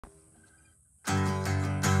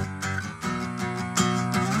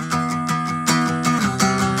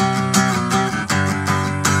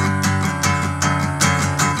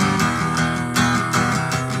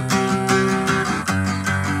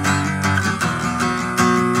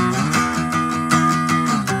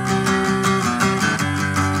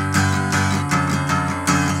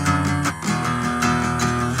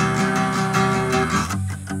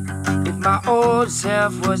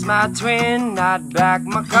myself was my twin, I'd back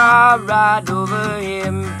my car right over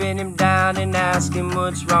him, pin him down and ask him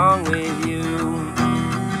what's wrong with you.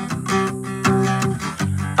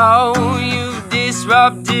 Oh, you've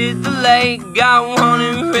disrupted the lake, got one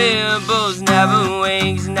in ripples, never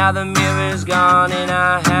wakes. Now the mirror's gone and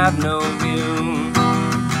I have no view.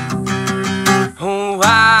 Oh,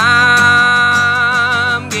 I'm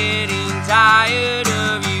getting tired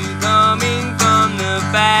of you coming from the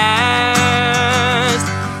past.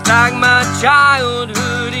 Like my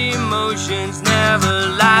childhood emotions never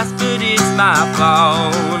last, but it's my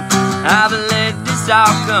fault. I've let this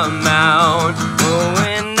all come out. Oh,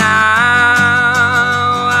 and now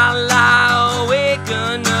I lie awake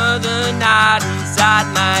another night inside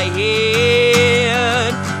my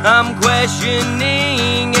head. I'm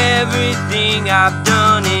questioning everything I've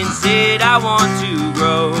done and said. I want to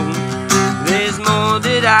grow. There's more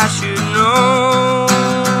that I should know.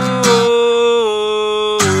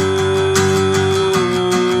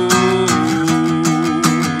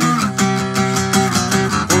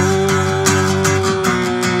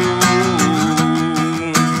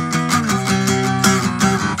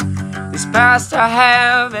 This past I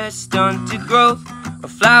have has stunted growth, a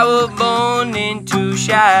flower born into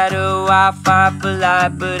shadow. I fight for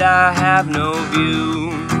light, but I have no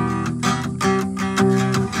view.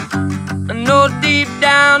 I know deep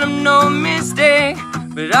down I'm no mistake,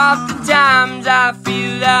 but oftentimes I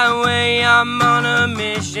feel that way. I'm on a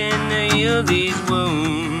mission to heal these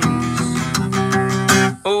wounds.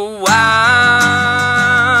 Oh, I'm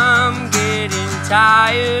getting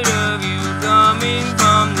tired of you coming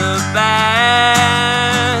from the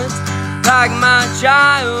past. Like my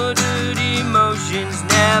childhood emotions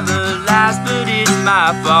never last, but it's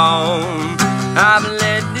my fault. I've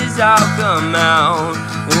let this all come out.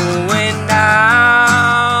 Oh, and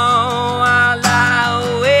now I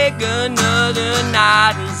lie awake another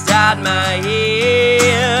night inside my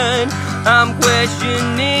head. I'm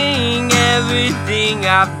questioning everything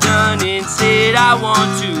I've done and said. I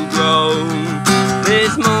want to grow.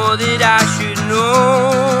 There's more that I should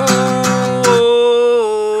know.